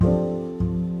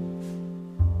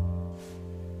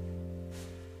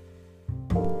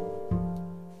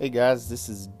Hey guys, this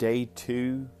is day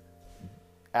 2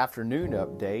 afternoon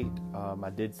update. I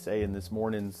did say in this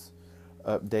morning's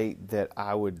update that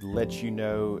I would let you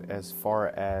know as far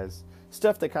as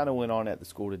stuff that kind of went on at the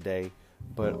school today,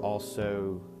 but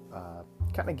also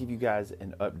kind of give you guys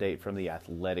an update from the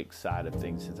athletic side of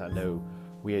things, since I know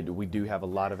we do have a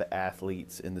lot of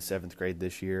athletes in the 7th grade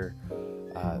this year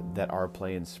that are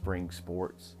playing spring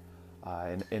sports.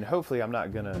 And hopefully I'm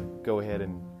not going to go ahead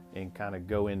and kind of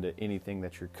go into anything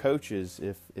that your coaches,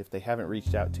 if they haven't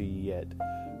reached out to you yet,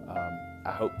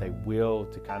 I hope they will,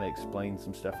 to kind of explain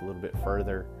some stuff a little bit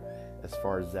further as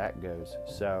far as that goes.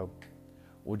 So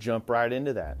we'll jump right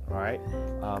into that, all right?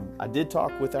 I did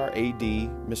talk with our AD,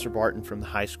 Mr. Barton from the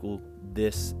high school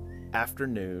this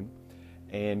afternoon,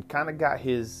 and kind of got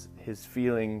his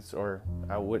feelings, or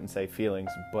I wouldn't say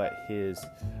feelings, but his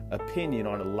opinion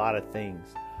on a lot of things.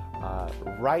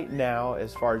 Right now,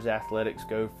 as far as athletics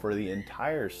go for the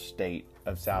entire state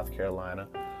of South Carolina,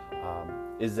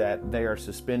 is that they are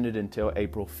suspended until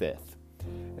April 5th.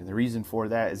 And the reason for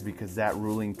that is because that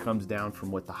ruling comes down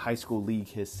from what the high school league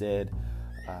has said.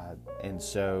 And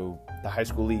so the high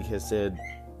school league has said,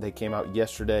 they came out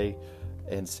yesterday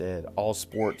and said all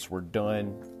sports were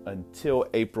done until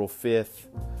April 5th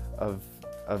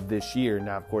of this year.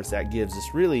 Now, of course, that gives us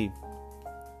really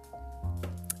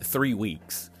 3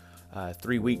 weeks.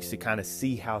 3 weeks to kind of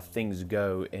see how things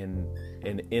go. And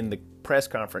in the press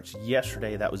conference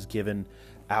yesterday that was given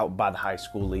out by the high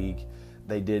school league,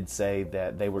 they did say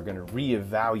that they were going to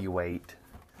reevaluate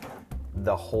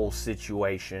the whole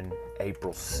situation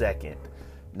April 2nd.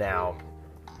 Now,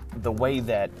 the way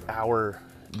that our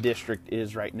district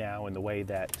is right now and the way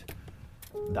that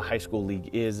the high school league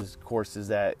is, of course, is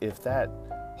that if that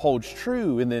holds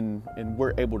true and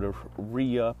we're able to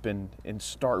re-up and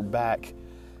start back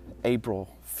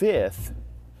April 5th,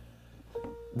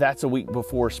 that's a week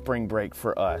before spring break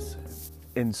for us.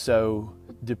 And so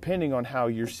depending on how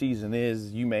your season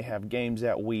is, you may have games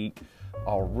that week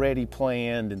already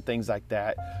planned and things like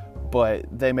that, but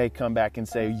they may come back and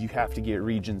say you have to get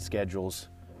region schedules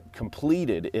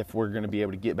completed if we're going to be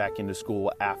able to get back into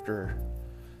school after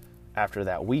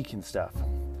that week and stuff,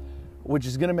 which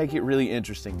is going to make it really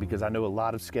interesting, because I know a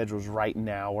lot of schedules right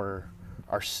now are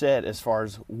set as far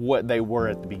as what they were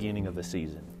at the beginning of the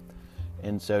season.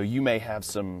 And so you may have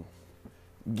some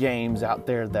games out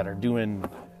there that are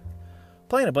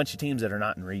playing a bunch of teams that are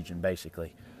not in region,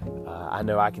 basically. I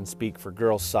know I can speak for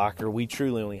girls soccer. We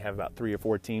truly only have about 3 or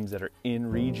 4 teams that are in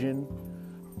region,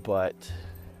 but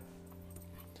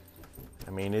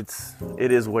I mean, it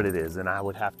is what it is. And I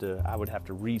would have to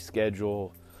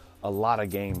reschedule a lot of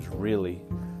games really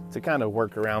to kind of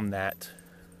work around that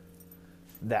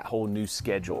whole new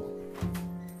schedule.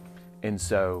 And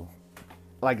so,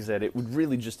 like I said, it would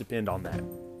really just depend on that.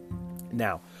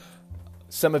 Now,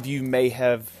 some of you may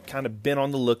have kind of been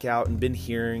on the lookout and been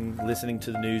listening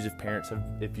to the news.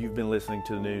 If you've been listening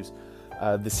to the news,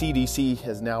 the CDC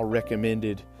has now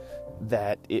recommended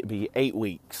that it be 8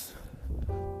 weeks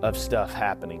of stuff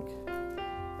happening.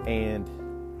 And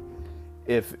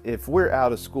if we're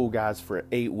out of school, guys, for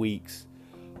 8 weeks,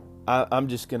 I'm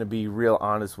just going to be real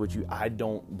honest with you. I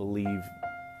don't believe,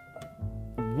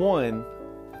 one,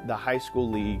 the high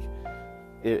school league,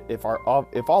 if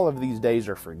all of these days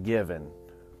are forgiven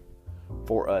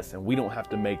for us and we don't have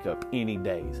to make up any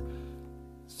days.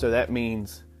 So that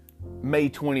means May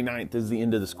 29th is the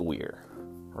end of the school year,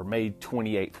 or May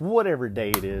 28th, whatever day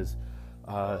it is,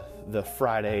 the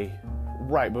Friday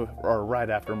right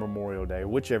after Memorial Day,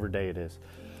 whichever day it is.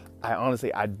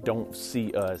 I don't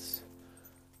see us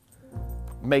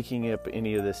making up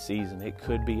any of this season. It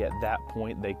could be at that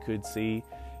point they could see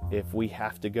if we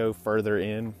have to go further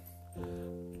in,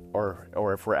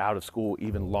 or if we're out of school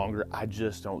even longer. I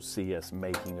just don't see us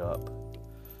making up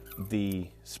the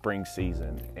spring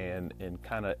season. And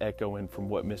kind of echoing from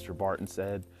what Mr. Barton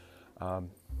said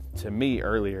to me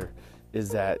earlier, is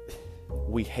that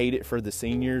we hate it for the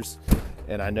seniors.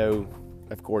 And I know,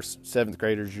 of course, 7th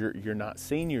graders, you're not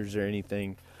seniors or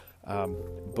anything.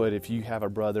 But if you have a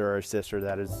brother or a sister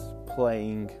that is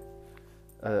playing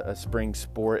a spring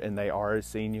sport and they are a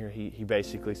senior, he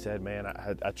basically said, man,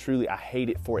 I hate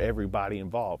it for everybody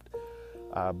involved.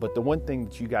 But the one thing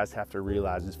that you guys have to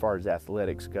realize as far as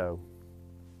athletics go,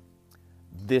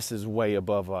 this is way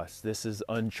above us. This is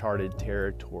uncharted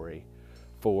territory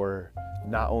for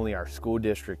not only our school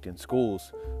district and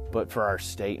schools, but for our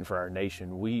state and for our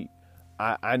nation.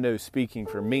 I know, speaking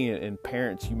for me and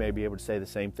parents, you may be able to say the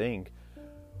same thing.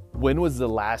 When was the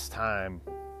last time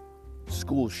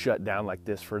schools shut down like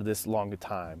this for this long a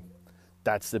time?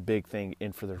 That's the big thing,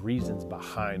 and for the reasons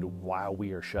behind why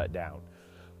we are shut down.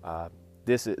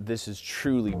 this is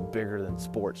truly bigger than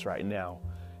sports right now.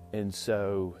 And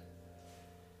so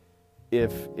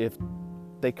if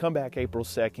they come back April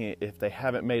 2nd, if they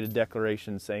haven't made a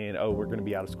declaration saying, oh, we're going to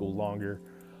be out of school longer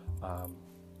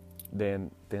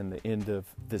than the end of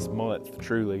this month,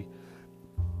 truly,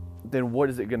 then what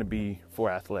is it going to be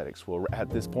for athletics? Well, at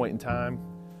this point in time,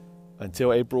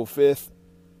 until April 5th,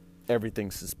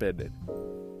 everything's suspended.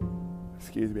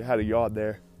 Excuse me, I had a yawn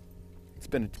there. It's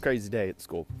been a crazy day at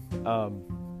school.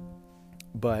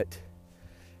 But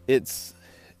it's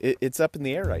up in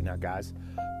the air right now, guys.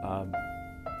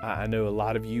 I know a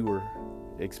lot of you are,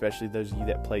 especially those of you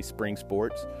that play spring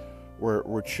sports,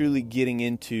 we're truly getting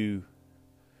into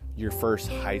your first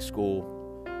high school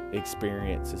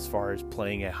experience as far as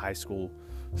playing a high school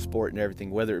sport and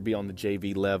everything, whether it be on the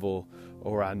JV level,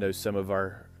 or I know some of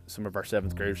our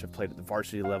 7th graders have played at the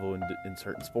varsity level in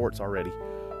certain sports already.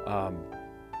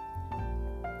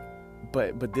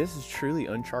 But this is truly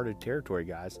uncharted territory,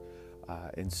 guys.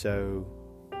 And so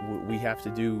we have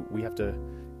to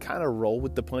kind of roll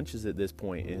with the punches at this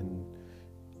point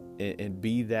and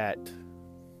be that,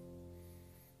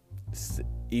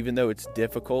 even though it's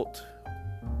difficult,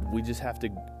 we just have to,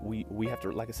 we have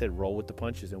to, like I said, roll with the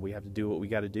punches, and we have to do what we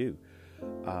got to do.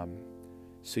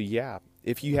 So yeah,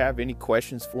 if you have any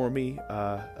questions for me,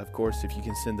 of course, if you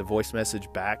can send the voice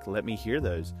message back, let me hear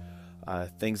those.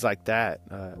 Things like that.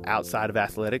 Outside of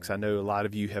athletics, I know a lot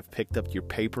of you have picked up your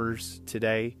papers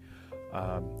today.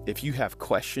 If you have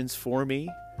questions for me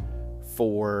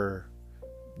for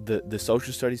the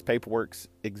social studies paperwork,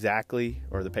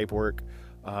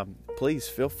 please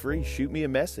feel free, shoot me a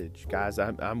message, guys.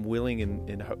 I'm willing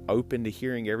and open to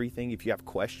hearing everything. If you have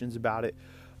questions about it,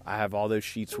 I have all those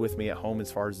sheets with me at home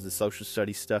as far as the social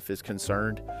studies stuff is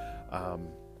concerned,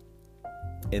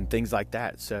 and things like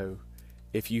that. So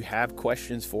if you have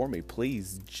questions for me,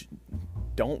 please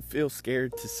don't feel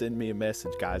scared to send me a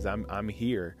message, guys. I'm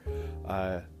here,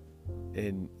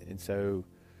 and so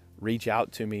reach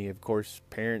out to me. Of course,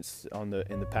 parents, in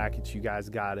the package, you guys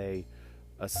got a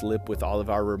slip with all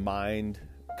of our remind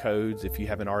codes. If you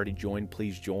haven't already joined,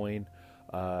 please join.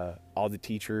 All the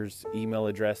teachers' email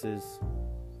addresses.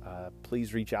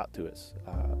 Please reach out to us,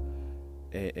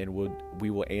 and we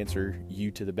will answer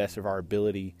you to the best of our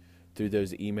ability through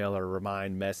those email or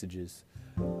remind messages.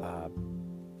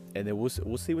 And then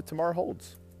we'll see what tomorrow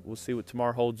holds. We'll see what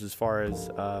tomorrow holds as far as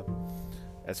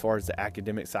the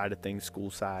academic side of things, school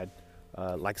side.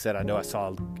 Like I said, I know I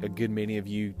saw a good many of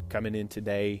you coming in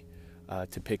today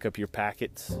to pick up your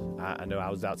packets. I know I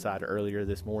was outside earlier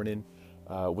this morning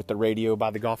with the radio by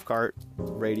the golf cart,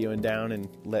 radioing down and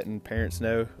letting parents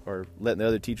know, or letting the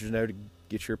other teachers know to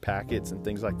get your packets and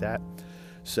things like that.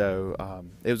 So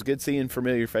it was good seeing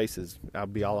familiar faces. I'll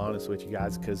be all honest with you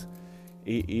guys, because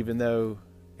even though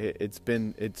it's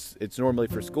normally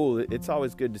for school, it's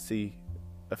always good to see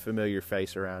a familiar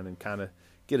face around and kind of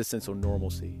get a sense of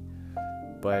normalcy.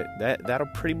 But that'll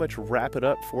pretty much wrap it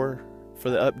up for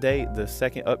the update, the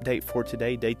second update for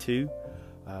today, day 2,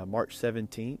 March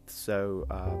 17th. So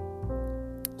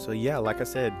yeah, like I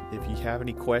said, if you have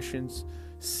any questions,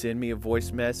 send me a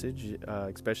voice message,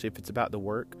 especially if it's about the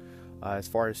work. As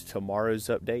far as tomorrow's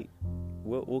update,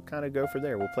 we'll kind of go for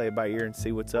there. We'll play it by ear and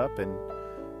see what's up. And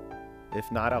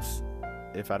if not,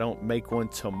 if I don't make one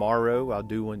tomorrow, I'll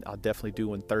definitely do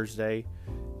one Thursday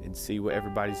and see what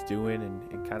everybody's doing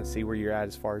and kind of see where you're at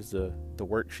as far as the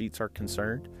worksheets are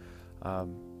concerned.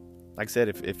 Like I said,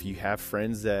 if you have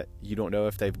friends that you don't know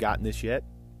if they've gotten this yet,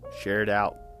 share it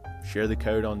out. Share the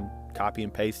code copy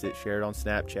and paste it. Share it on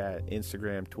Snapchat,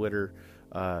 Instagram, Twitter.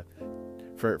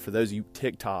 For those of you,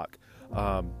 TikTok,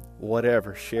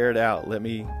 whatever. Share it out.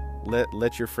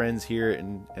 Let your friends hear it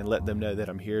and let them know that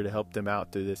I'm here to help them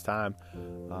out through this time.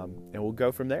 And we'll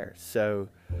go from there. So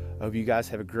I hope you guys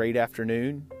have a great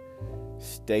afternoon.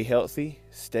 Stay healthy,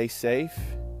 stay safe,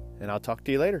 and I'll talk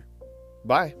to you later.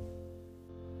 Bye.